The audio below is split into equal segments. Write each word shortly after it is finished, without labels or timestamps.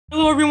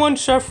Hello everyone,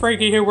 Chef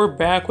Frankie here. We're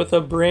back with a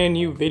brand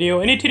new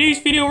video, and in today's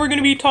video we're going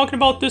to be talking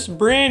about this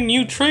brand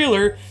new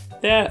trailer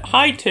that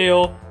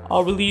Hytale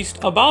released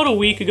about a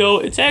week ago.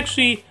 It's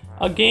actually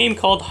a game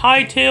called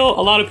Hytale.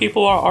 A lot of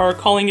people are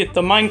calling it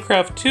the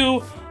Minecraft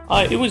 2.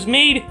 It was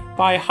made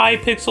by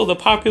Hypixel, the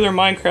popular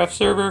Minecraft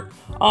server,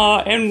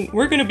 and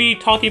we're going to be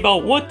talking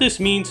about what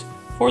this means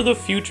for the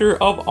future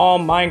of all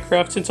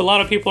Minecraft. Since a lot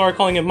of people are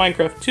calling it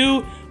Minecraft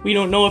 2, we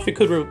don't know if it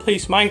could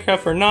replace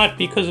Minecraft or not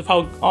because of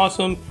how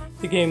awesome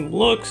the game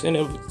looks and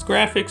of its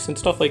graphics and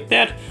stuff like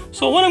that.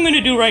 So what I'm going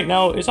to do right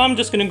now is I'm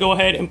just going to go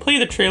ahead and play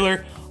the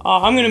trailer.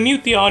 I'm going to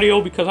mute the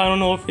audio because I don't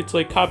know if it's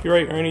like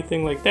copyright or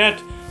anything like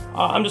that.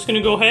 I'm just going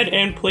to go ahead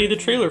and play the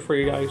trailer for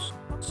you guys.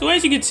 So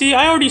as you can see,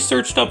 I already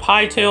searched up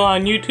Hytale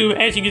on YouTube.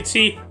 As you can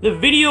see, the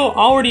video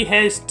already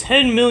has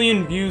 10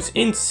 million views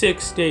in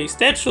 6 days.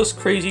 That's just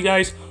crazy,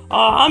 guys.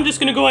 I'm just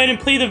going to go ahead and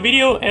play the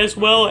video as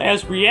well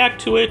as react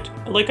to it.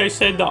 Like I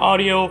said, the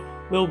audio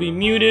will be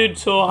muted,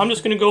 so I'm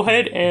just going to go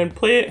ahead and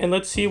play it, and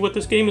let's see what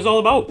this game is all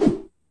about.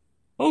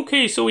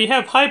 Okay, so we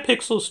have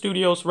Hypixel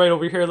Studios right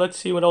over here. Let's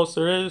see what else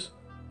there is.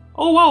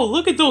 Oh wow,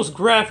 look at those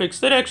graphics.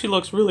 That actually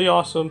looks really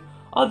awesome.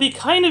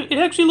 It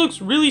actually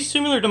looks really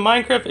similar to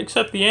Minecraft,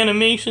 except the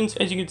animations.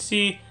 As you can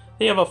see,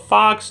 they have a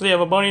fox, they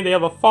have a bunny, they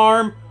have a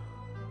farm.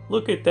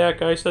 Look at that,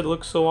 guys. That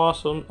looks so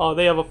awesome.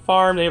 They have a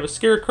farm, they have a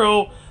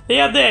scarecrow. They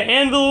have that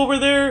anvil over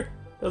there.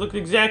 That looked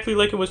exactly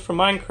like it was from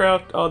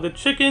Minecraft. The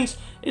chickens,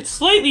 it's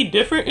slightly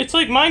different. It's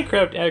like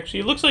Minecraft, actually.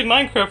 It looks like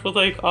Minecraft with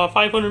like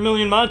 500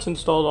 million mods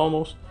installed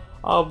almost.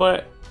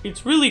 But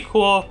it's really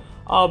cool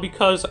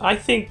because I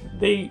think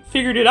they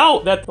figured it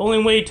out that the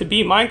only way to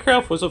beat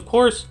Minecraft was, of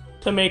course,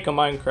 to make a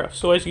Minecraft.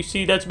 So as you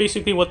see, that's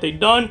basically what they've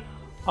done.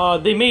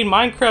 They made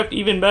Minecraft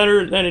even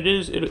better than it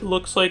is. It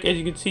looks like, as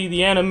you can see,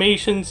 the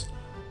animations,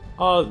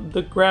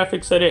 the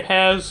graphics that it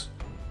has,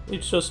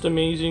 it's just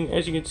amazing.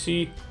 As you can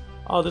see,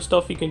 the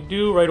stuff you can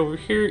do right over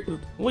here.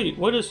 Wait,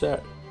 what is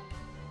that?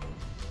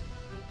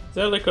 Is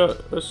that like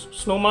a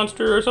snow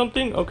monster or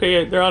something?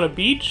 Okay, they're on a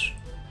beach.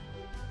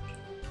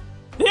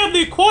 They have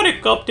the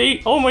aquatic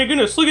update. Oh my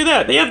goodness, look at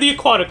that. They have the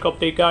aquatic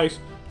update, guys.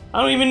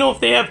 I don't even know if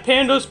they have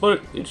pandas,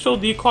 but it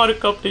showed the aquatic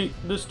update.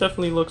 This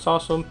definitely looks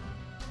awesome.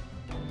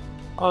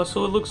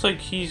 So it looks like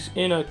he's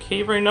in a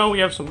cave right now. We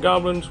have some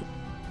goblins.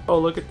 Oh,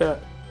 look at that.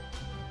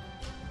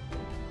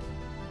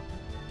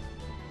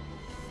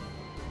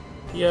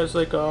 He has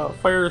like a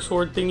fire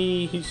sword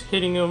thingy. He's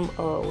hitting him.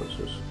 What's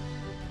this?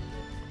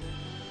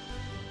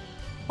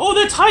 Oh,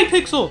 that's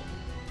Hypixel!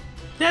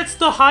 That's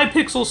the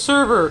Hypixel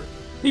server.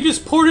 They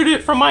just ported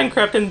it from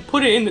Minecraft and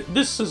put it in.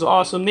 This is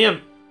awesome. They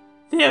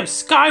have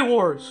Sky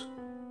Wars.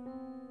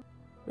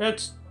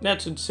 That's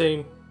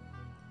insane.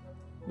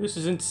 This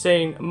is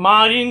insane.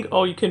 Modding.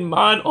 Oh, you can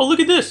mod. Oh,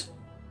 look at this.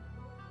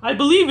 I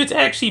believe it's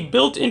actually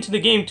built into the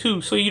game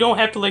too, so you don't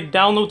have to like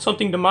download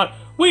something to mod.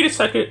 Wait a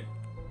second.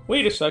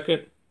 Wait a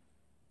second.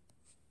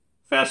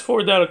 Fast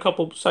forward that a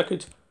couple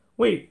seconds.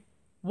 Wait.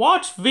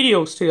 Watch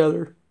videos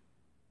together.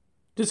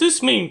 Does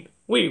this mean...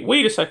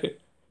 Wait a second.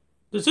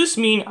 Does this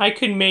mean I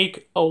could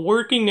make a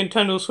working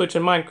Nintendo Switch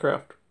in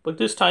Minecraft, but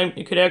this time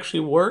it could actually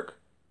work?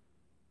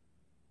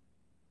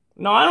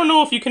 Now, I don't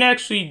know if you can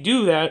actually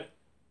do that,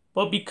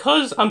 but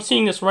because I'm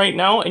seeing this right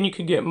now and you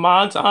can get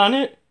mods on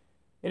it,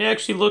 it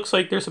actually looks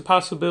like there's a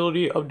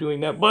possibility of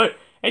doing that. But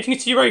as you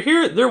can see right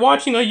here, they're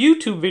watching a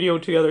YouTube video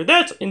together.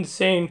 That's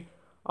insane.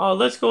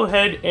 Let's go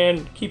ahead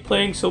and keep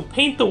playing. So,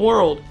 paint the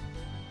world.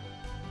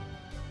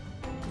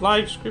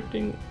 Live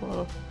scripting.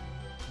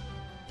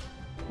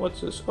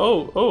 What's this?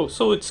 Oh,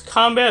 so it's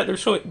combat. They're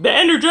showing the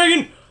Ender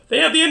Dragon. They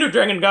have the Ender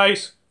Dragon,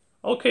 guys.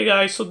 Okay,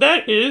 guys. So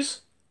that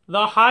is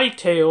the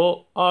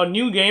Hytale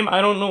new game.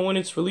 I don't know when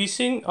it's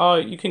releasing.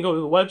 You can go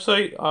to the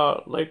website,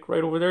 like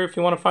right over there, if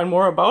you want to find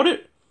more about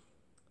it.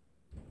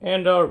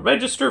 And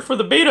register for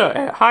the beta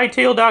at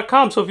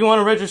hytale.com. So if you want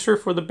to register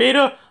for the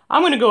beta,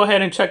 I'm going to go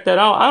ahead and check that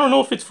out. I don't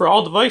know if it's for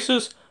all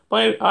devices,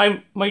 but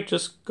I might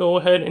just go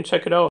ahead and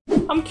check it out.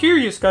 I'm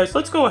curious, guys.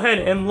 Let's go ahead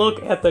and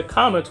look at the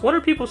comments. What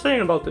are people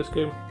saying about this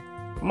game?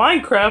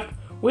 Minecraft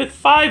with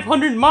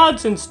 500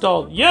 mods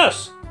installed.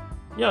 Yes.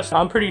 Yes,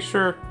 I'm pretty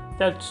sure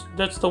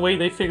that's the way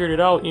they figured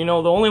it out. You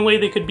know, the only way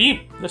they could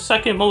beat the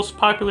second most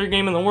popular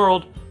game in the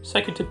world,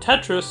 second to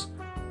Tetris,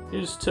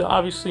 is to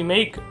obviously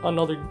make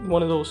another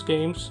one of those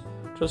games.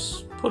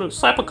 Just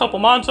slap a couple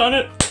mods on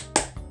it.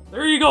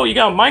 There you go. You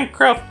got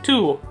Minecraft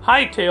 2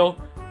 Hytale.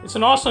 It's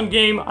an awesome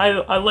game.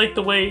 I like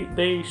the way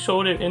they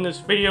showed it in this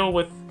video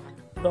with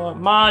the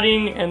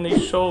modding, and they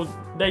showed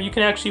that you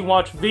can actually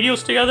watch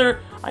videos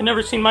together. I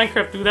never seen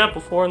Minecraft do that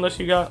before unless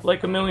you got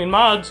like a million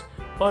mods.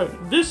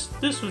 But this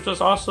was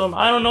just awesome.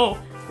 I don't know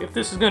if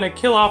this is gonna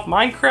kill off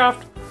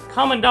Minecraft.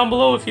 Comment down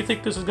below if you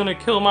think this is gonna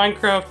kill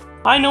Minecraft.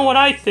 I know what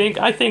I think.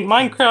 I think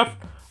Minecraft,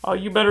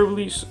 you better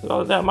release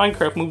that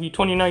Minecraft movie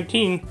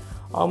 2019.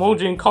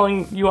 Mojang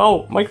calling you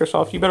out,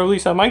 Microsoft. You better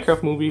release that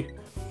Minecraft movie.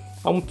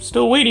 I'm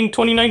still waiting,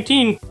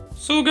 2019.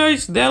 So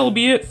guys, that'll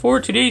be it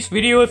for today's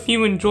video. If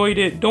you enjoyed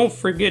it, don't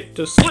forget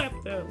to slap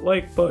that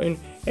like button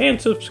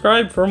and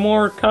subscribe for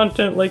more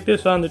content like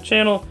this on the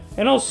channel.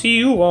 and I'll see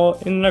you all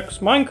in the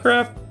next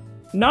Minecraft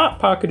Not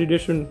Pocket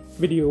Edition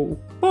video.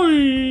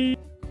 Bye!